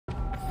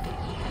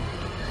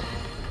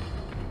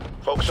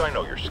Folks, I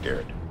know you're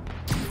scared.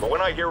 But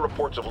when I hear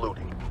reports of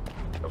looting,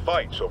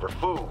 fights over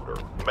food or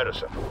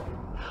medicine,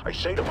 I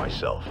say to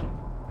myself,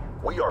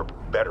 we are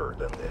better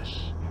than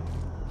this.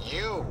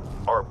 You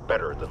are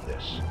better than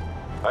this.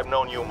 I've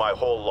known you my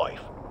whole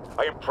life.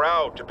 I am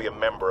proud to be a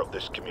member of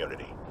this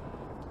community.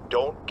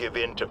 Don't give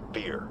in to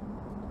fear.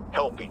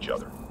 Help each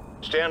other.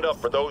 Stand up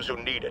for those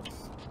who need it.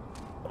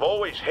 I've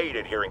always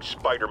hated hearing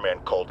Spider-Man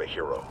called a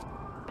hero,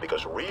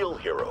 because real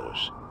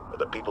heroes are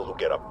the people who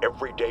get up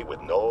every day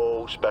with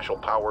no special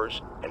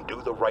powers and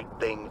do the right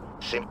thing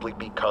simply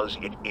because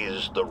it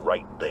is the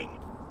right thing.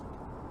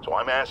 So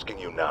I'm asking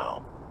you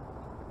now,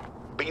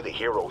 be the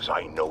heroes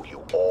I know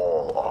you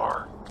all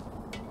are.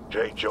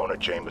 J. Jonah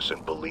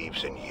Jameson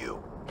believes in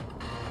you.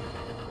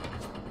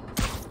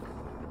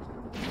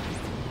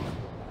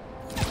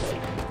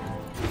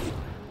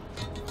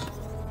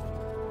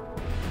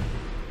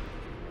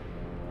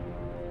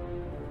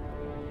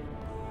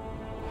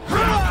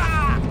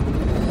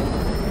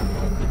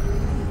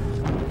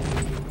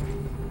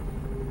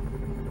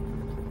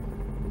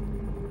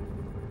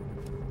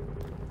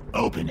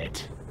 Open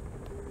it.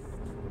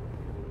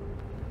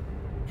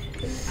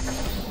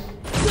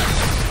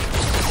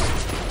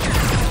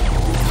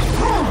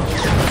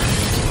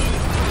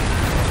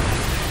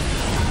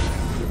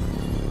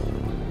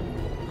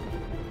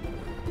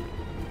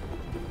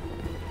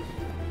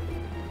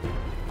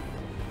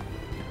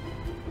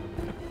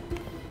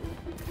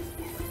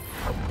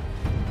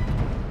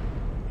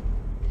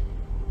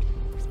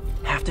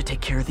 Have to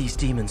take care of these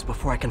demons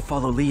before I can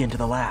follow Lee into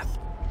the lab.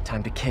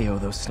 Time to KO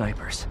those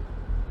snipers.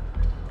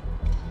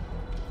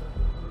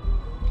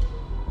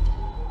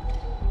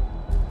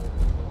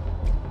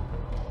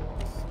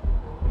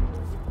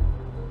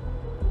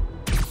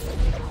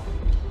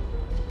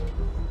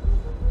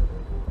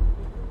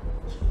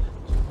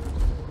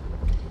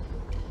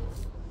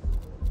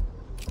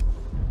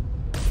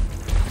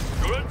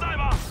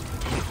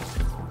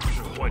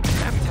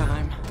 Nap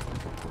time.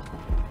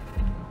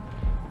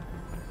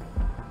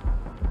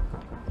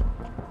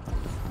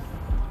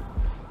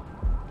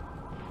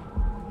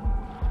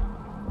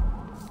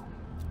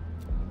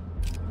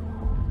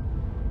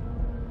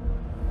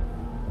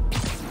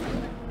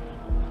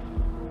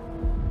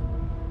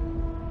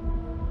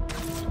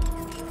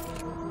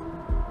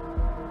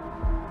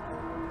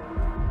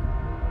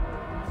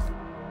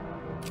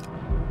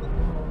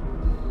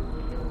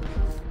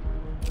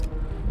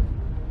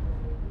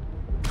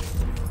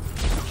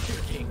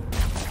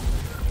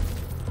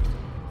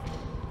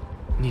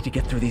 Need to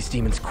get through these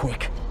demons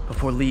quick,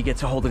 before Lee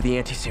gets a hold of the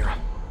anti-serum.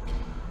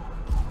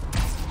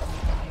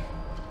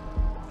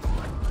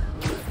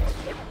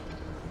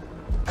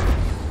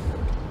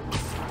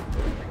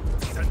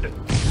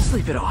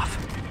 Sleep it off.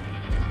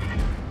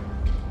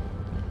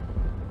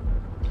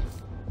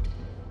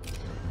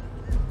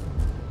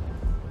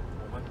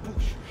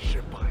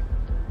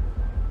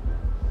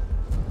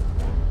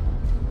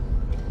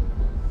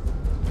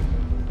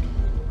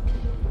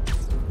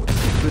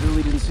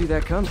 Literally didn't see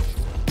that coming.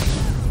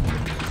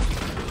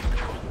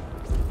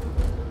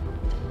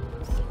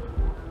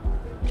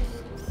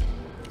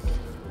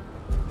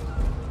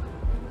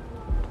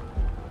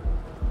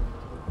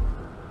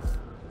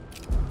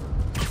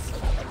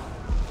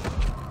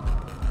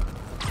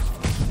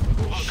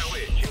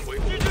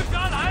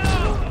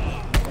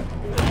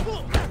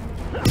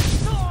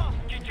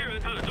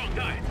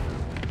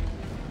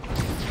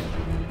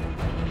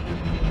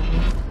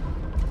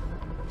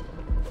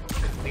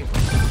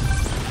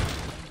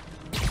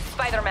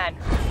 Spider-Man,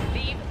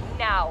 leave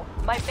now.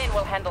 My men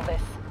will handle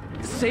this.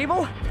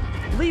 Sable?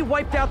 Lee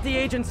wiped out the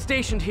agents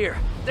stationed here.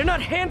 They're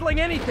not handling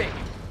anything!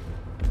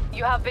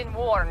 You have been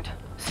warned,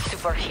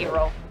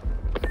 superhero.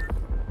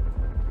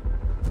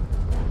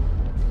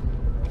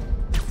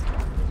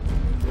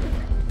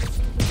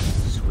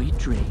 Sweet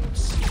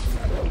dreams.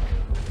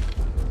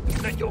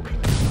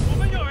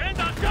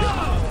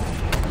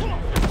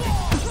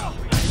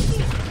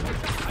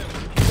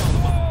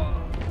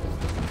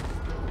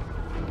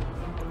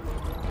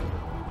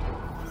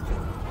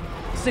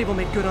 Sable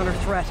made good on her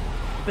threat,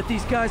 but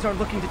these guys aren't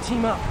looking to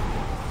team up.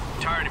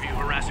 Tired of you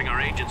harassing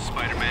our agents,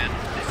 Spider-Man.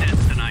 This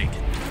ends tonight.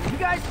 You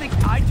guys think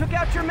I took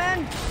out your men?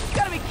 You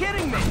gotta be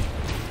kidding me!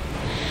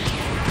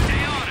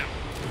 Stay on him!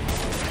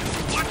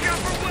 Watch out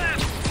for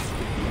webs!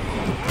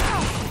 Go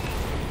down!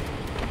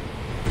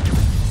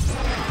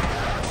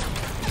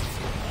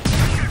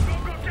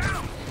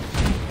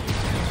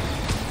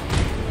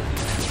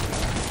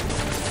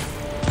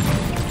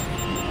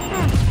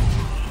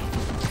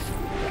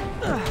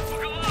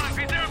 Look alive,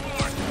 he's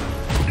airborne!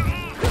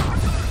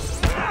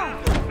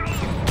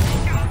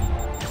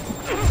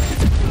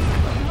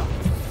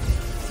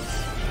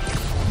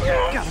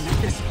 Gotta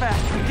make this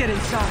fast and get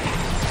inside.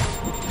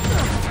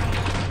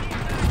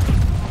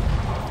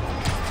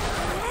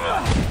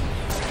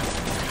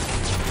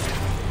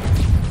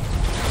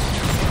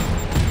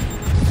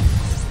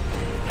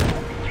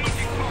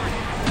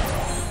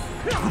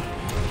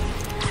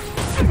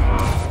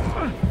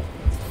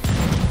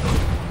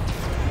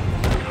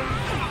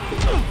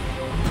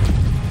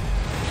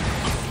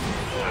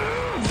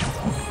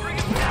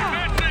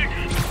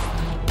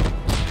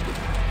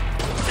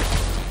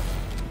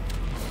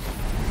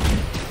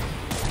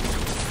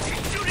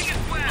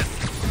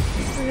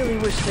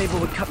 Sable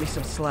would cut me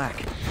some slack.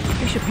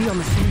 We should be on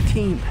the same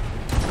team.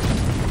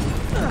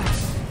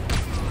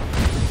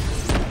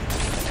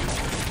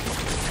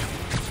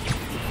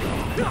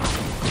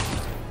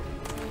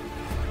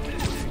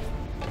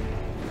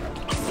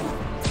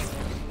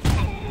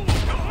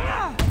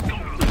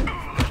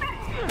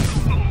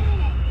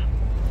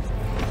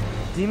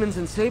 Demons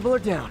and Sable are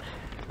down.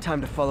 Time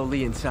to follow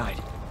Lee inside.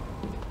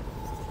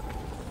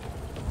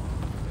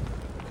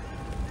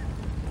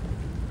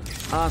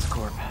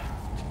 Oscorp.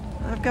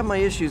 I've got my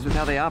issues with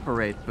how they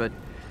operate, but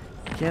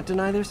can't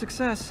deny their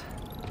success.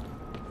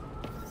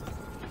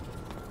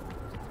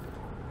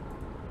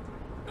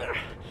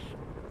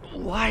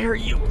 Why are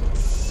you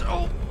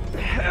so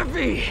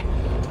heavy?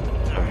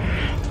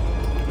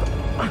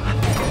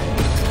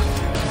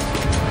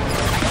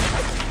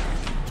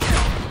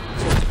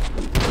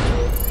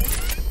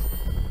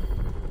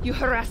 You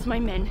harass my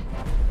men,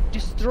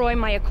 destroy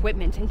my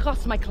equipment, and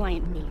cost my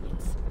client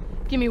millions.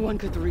 Give me one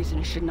good reason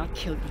I should not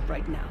kill you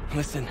right now.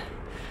 Listen,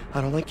 I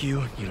don't like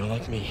you, you don't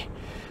like me.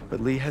 But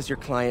Lee has your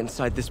client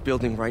inside this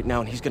building right now,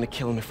 and he's gonna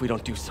kill him if we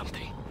don't do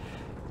something.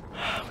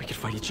 We could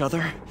fight each other,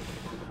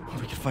 or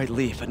we could fight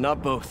Lee, but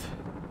not both.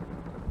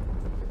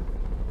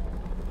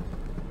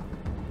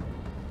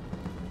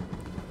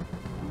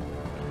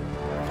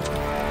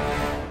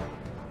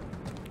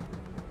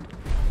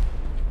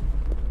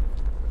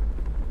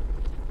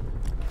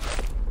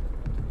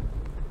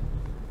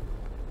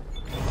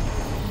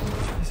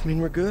 This mean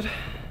we're good?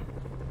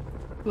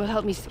 You will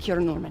help me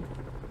secure Norman.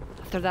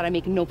 After that, I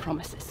make no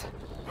promises.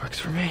 Works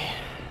for me.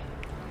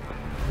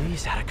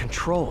 Lee's out of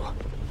control.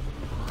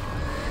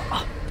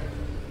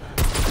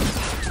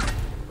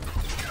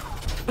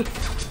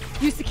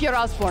 You secure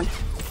Osborn.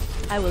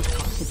 I will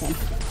talk to them.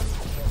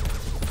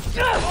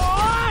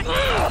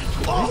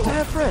 Nice to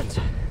have friends.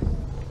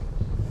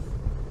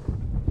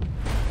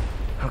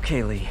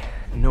 Okay, Lee.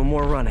 No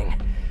more running.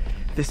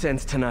 This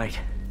ends tonight.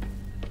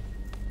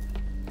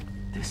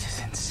 This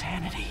is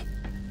insanity.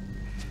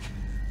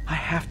 I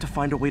have to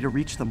find a way to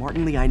reach the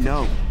Martin Lee I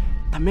know.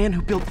 The man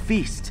who built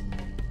Feast.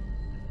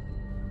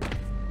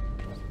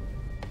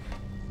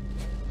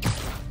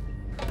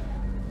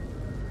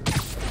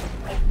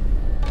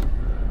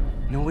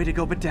 No way to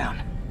go but down.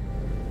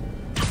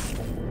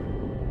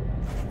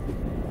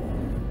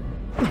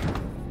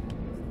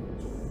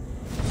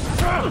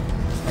 Turn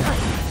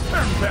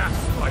back,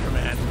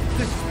 Spider-Man.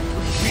 This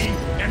is me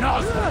and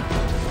Osborn.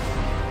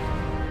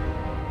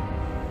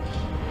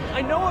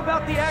 I know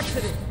about the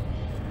accident.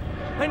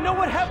 I know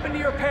what happened to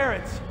your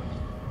parents.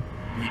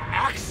 The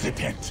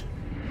accident?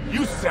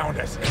 You sound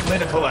as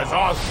clinical as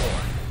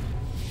Osborn.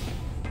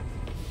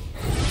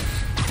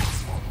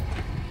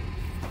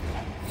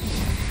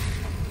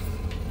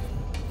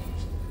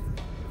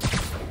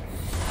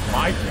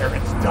 My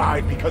parents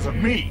died because of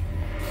me.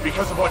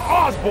 Because of what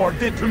Osborn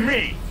did to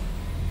me.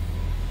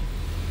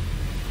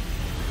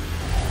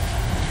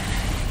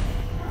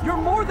 You're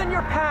more than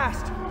your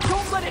past.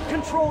 Don't let it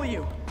control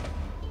you.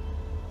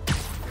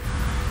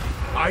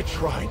 I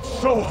tried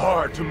so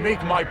hard to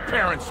make my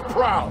parents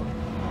proud,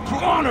 to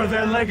honor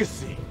their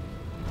legacy.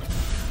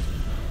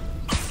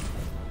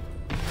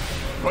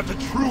 But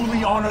to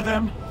truly honor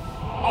them,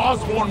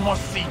 Osborn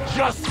must see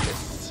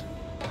justice.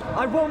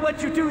 I won't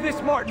let you do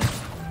this, Martin.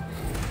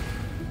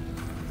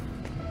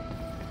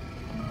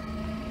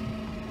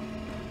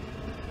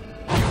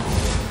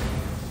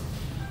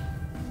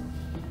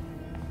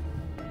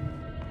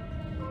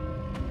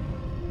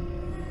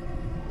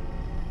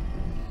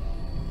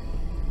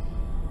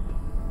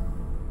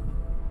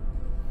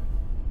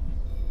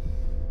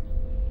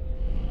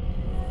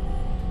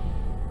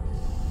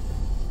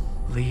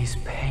 Lee's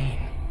pain,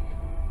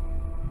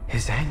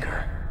 his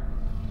anger,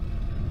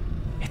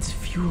 it's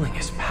fueling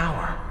his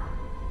power.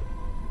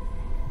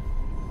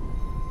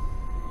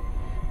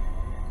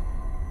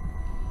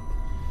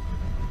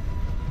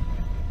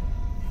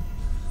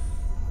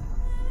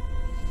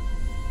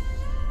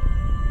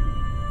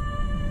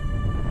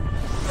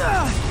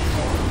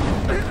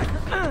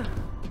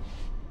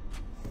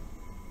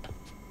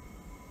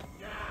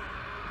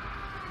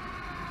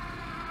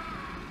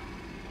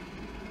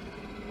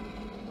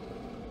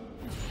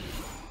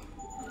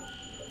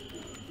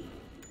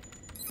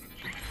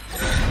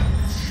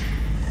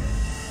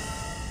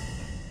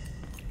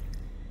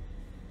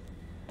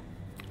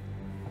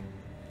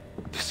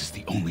 This is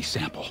the only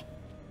sample.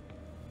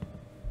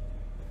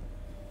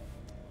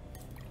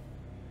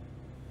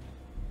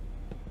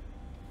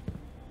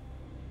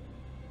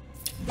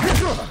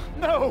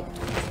 No!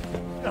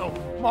 No,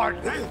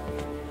 Martin!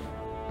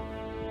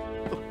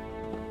 Look,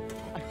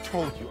 I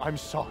told you I'm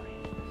sorry.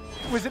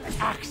 It was an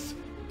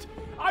accident.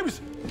 I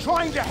was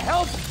trying to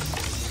help.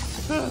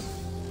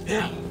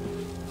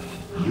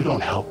 You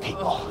don't help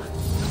people.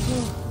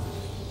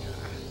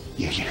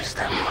 You use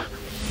them.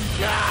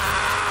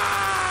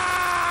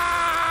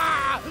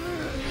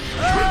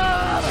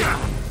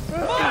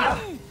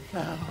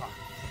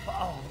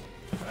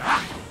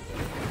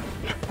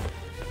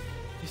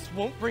 This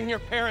won't bring your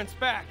parents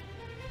back.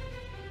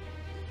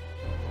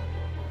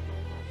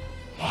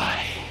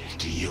 Why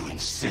do you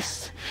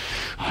insist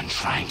I'm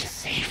trying to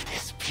save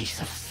this piece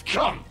of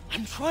scum!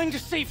 I'm trying to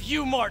save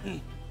you,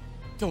 Martin!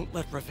 Don't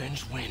let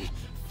revenge win.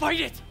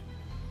 Fight it!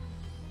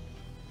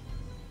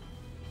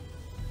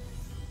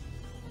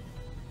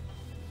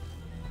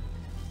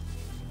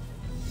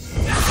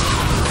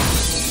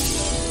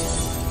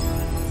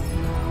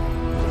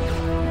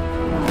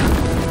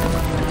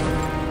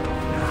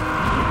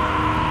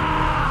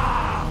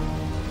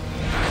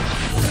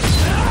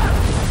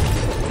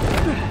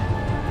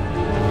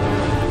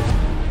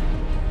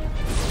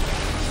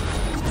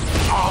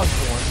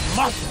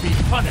 Must be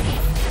punished!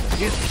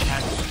 His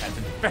cancer has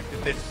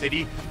infected this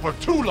city for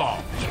too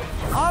long!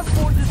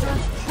 Osborn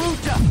deserves true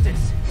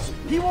justice!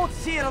 He won't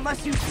see it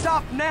unless you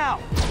stop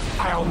now!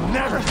 I'll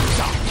never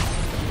stop!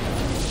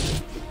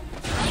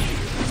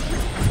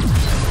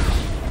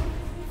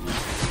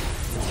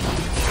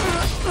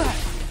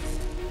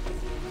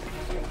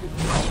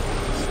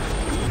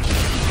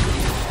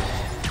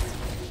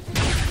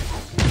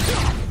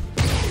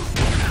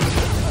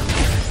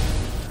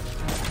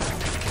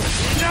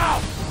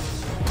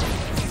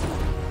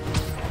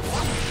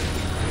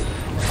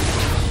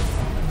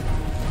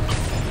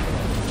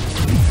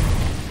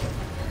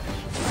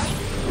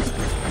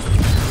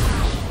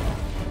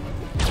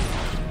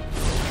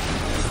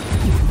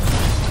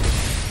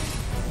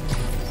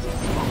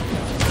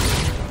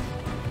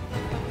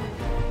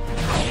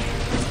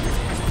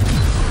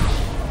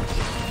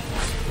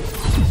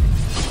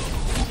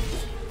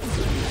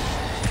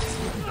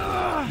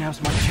 Now's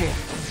my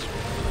chance.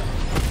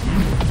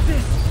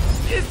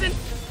 This isn't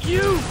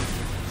you!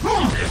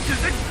 This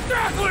is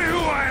exactly who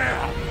I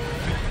am!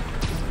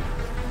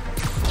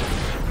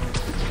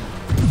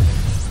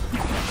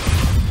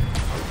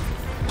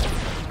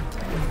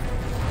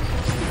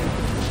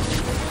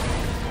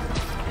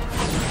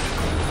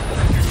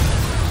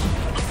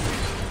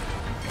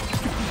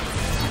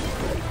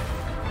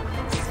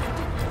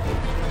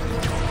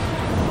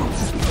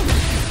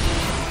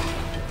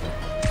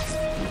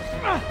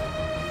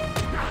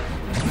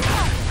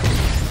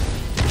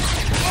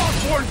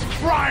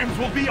 Crimes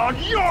will be on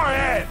your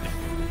head!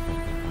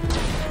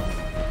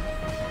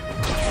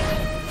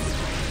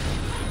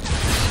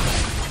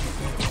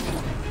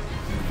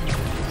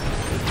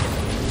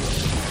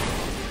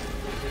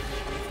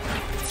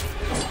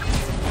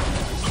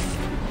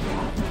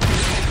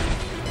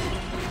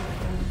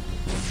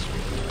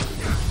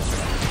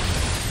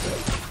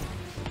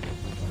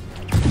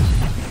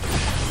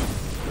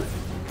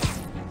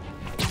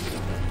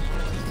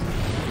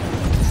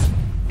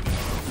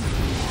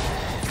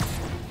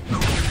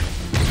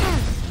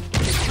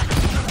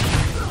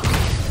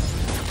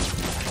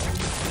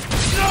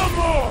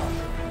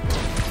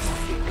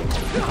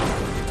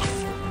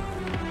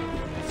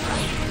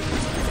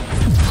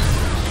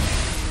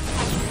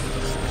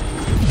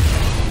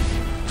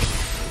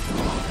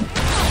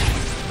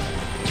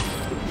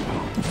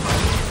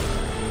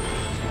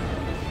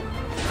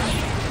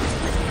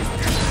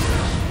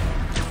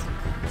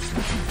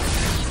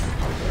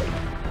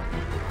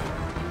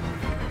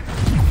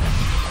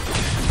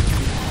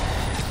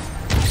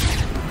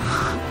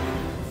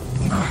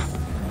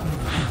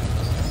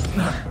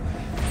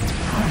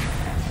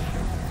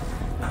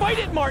 Fight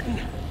it, Martin!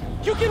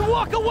 You can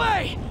walk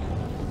away!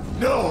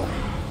 No!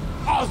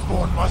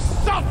 Osborn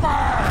must suffer!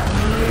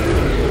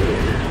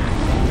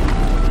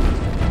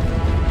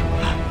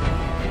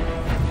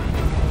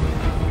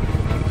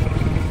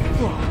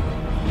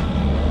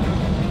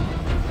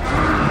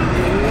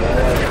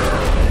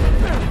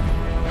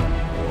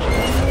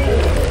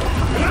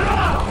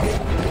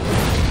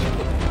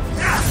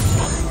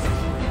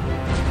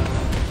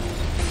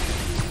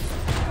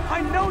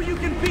 I know you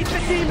can beat the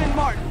demon,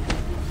 Martin!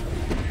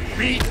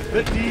 Beat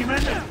the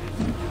demon?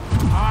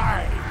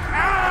 I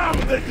am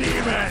the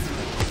demon!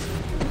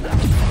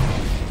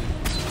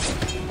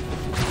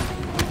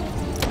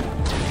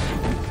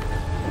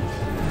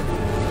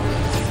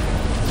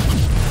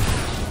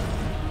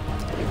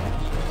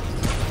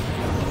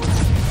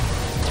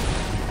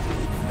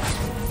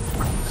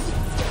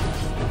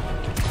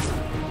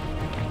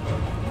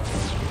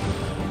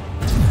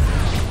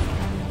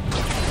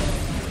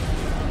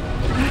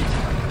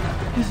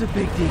 This is a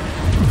big demon.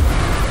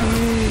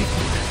 Big.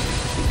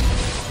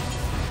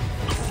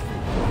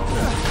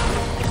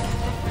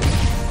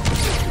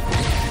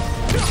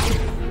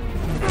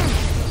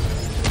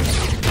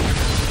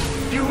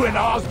 You and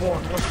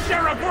Osborn will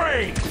share a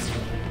grave!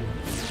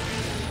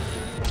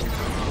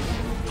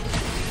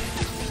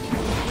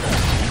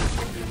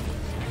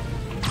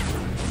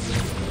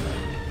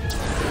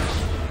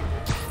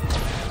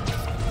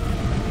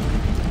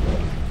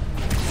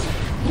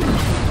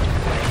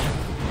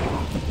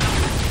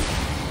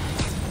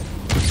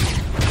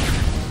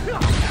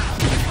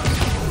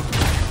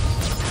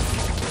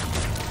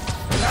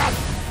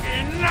 That's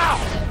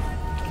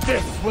enough!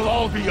 This will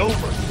all be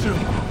over soon.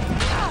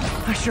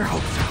 I sure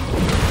hope so.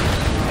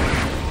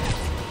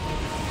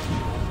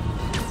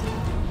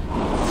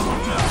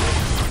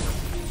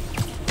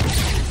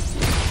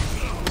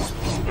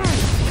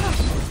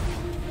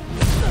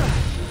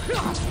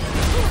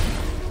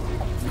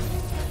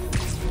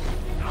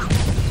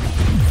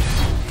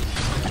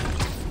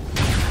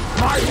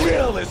 My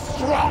will is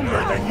stronger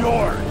than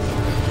yours!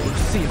 We'll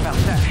see about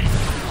that.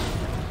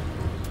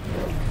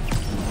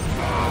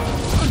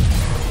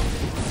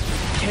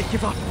 Can't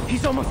give up.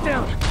 He's almost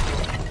down.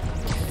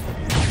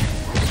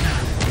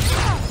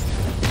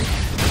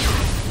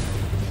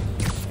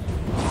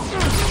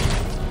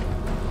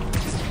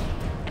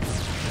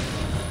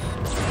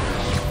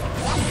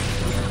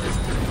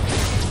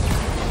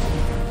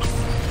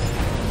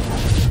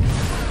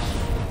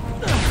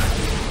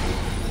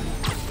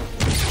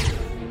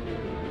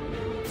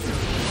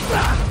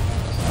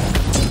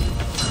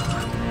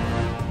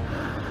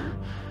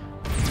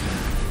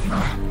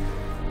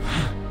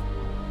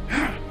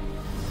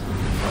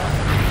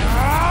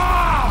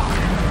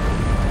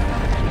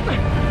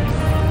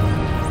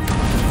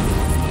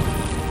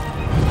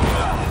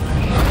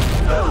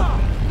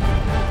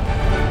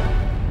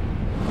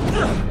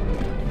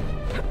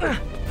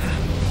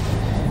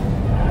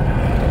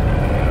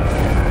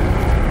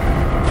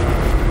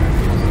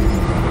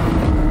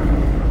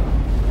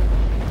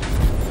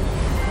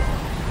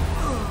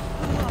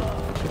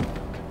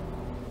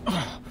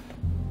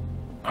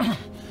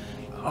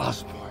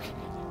 Osborn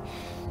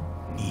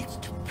needs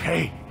to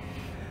pay.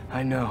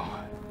 I know.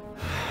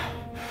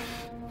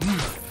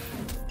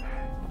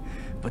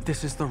 But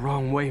this is the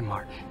wrong way,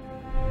 Martin.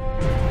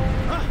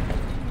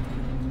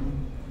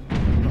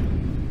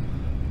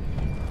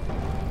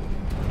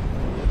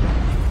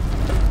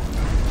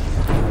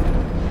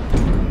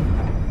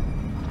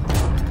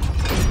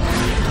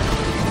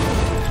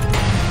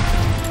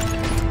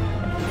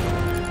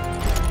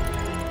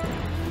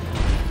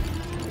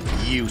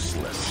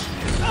 Useless.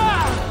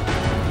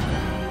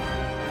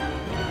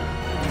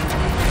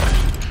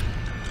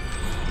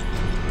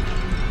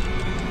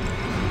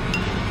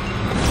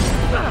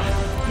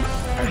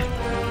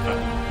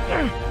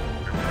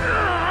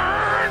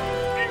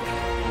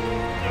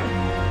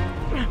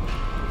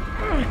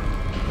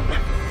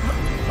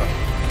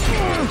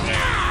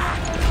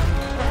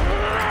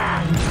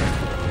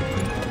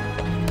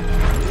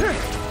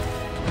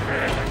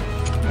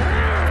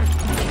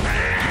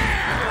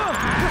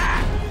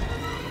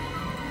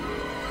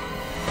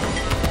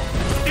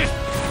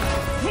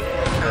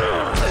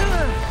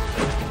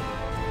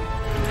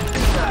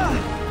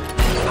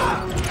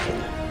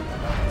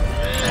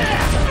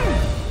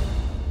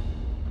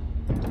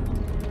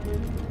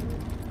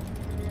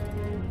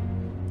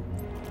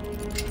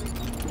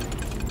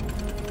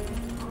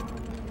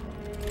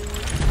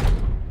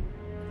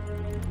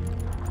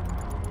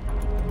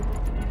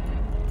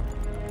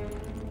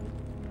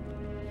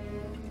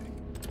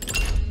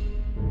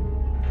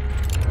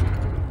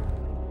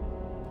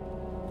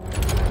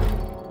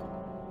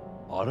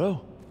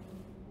 Otto?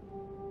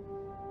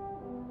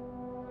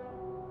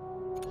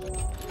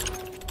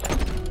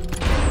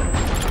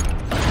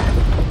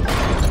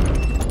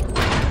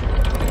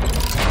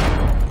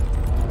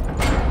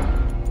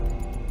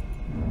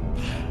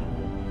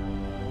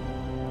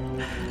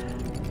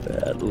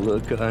 That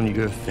look on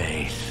your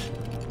face.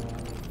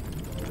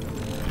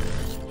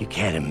 You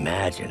can't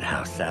imagine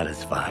how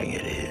satisfying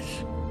it is.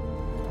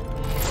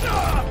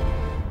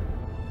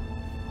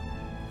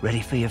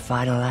 Ready for your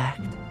final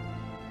act?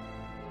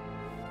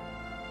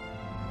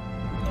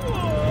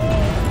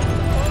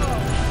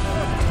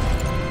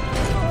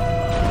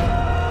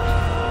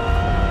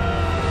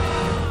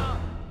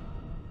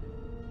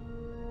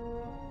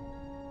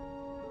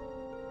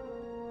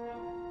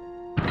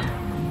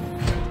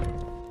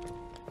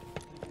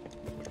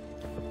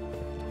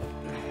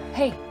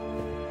 Hey.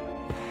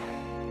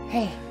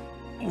 Hey.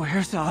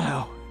 Where's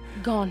Otto?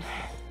 Gone.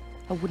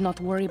 I would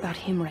not worry about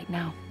him right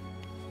now.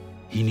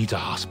 He needs a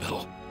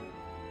hospital.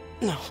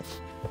 No.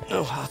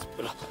 No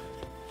hospital.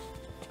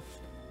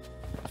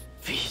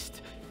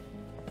 Feast.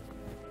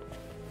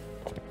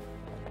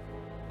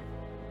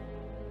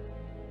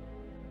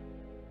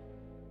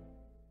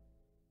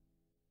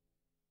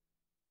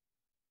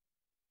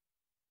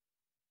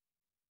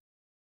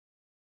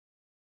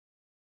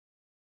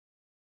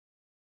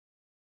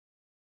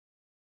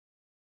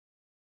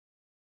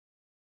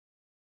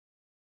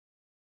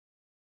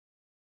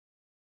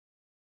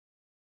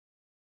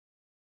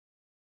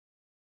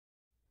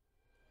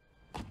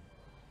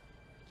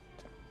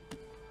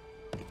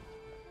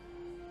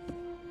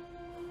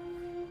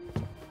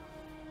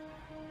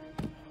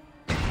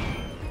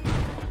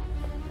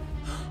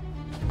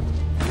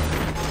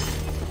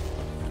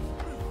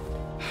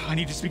 I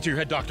need to speak to your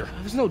head doctor.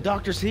 There's no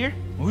doctors here.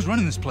 Who's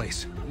running this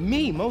place?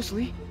 Me,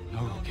 mostly.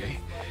 Oh, okay.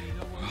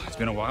 Well, it's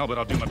been a while, but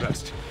I'll do my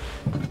best.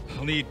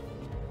 I'll need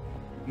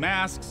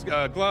masks,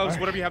 gloves,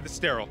 whatever you have that's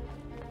sterile.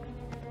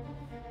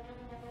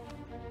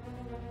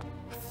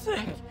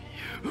 Thank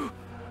you.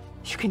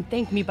 You can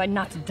thank me by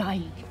not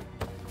dying.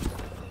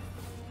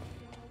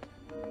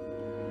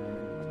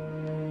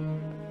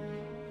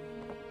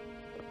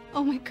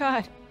 Oh my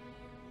God.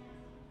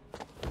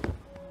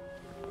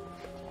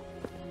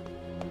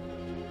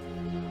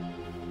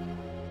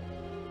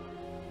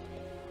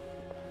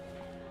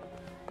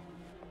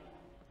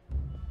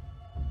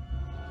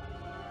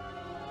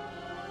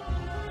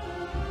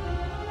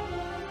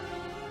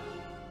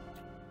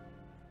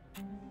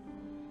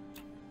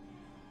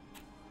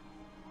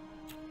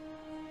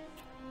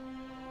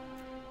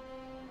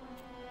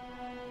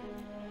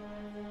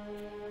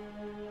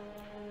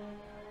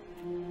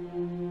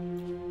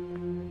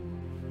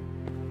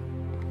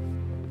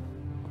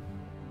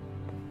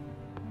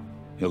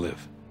 He'll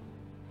live.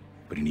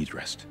 But he needs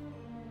rest.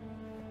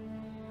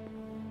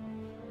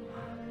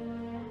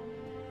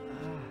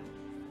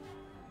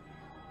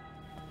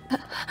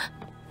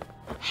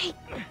 Hey,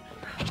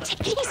 take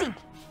it easy.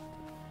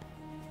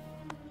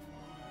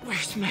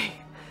 Where's May?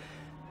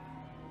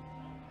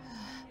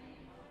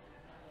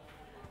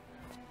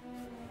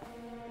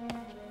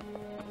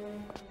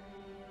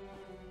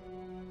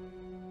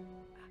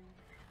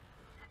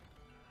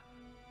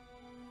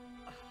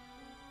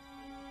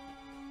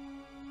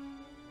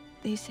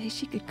 They say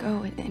she could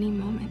go at any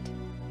moment.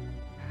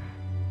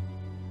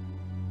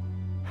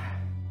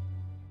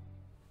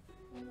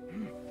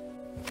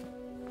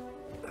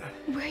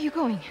 Where are you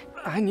going?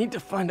 I need to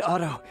find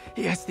Otto.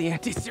 He has the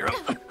anti-serum.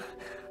 I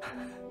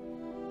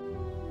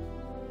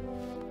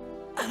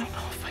don't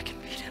know if I can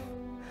beat him.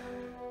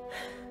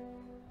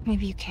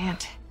 Maybe you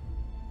can't.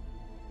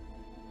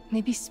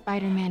 Maybe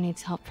Spider-Man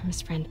needs help from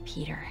his friend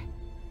Peter.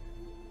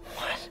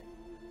 What?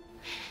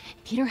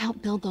 Peter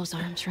helped build those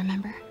arms,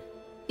 remember?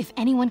 If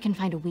anyone can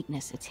find a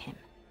weakness, it's him.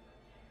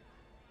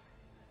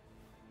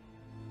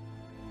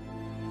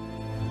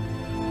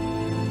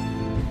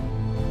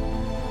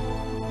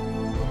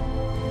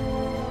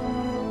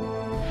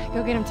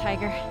 Go get him,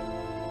 Tiger.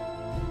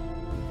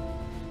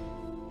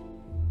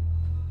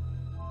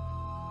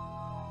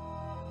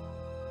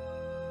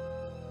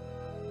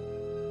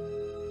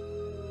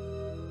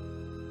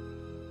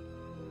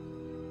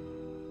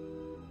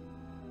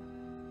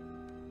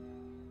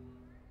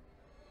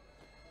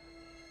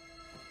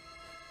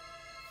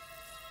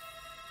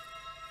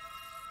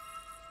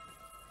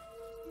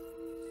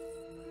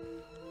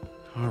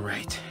 All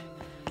right.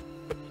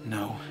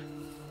 No.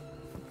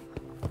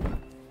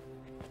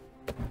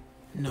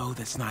 No,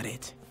 that's not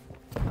it.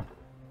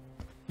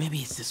 Maybe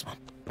it's this one.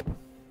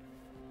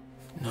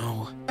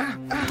 No.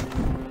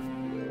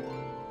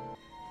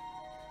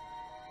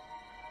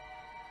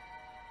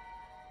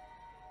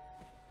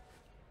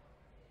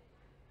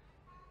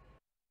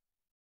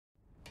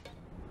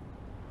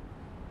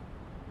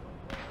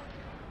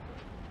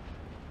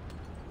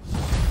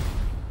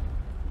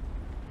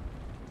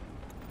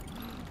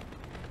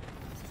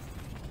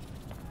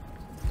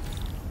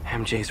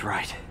 MJ's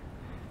right.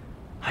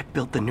 I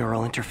built the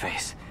neural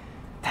interface.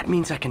 That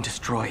means I can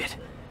destroy it.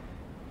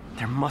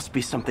 There must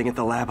be something at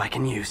the lab I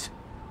can use.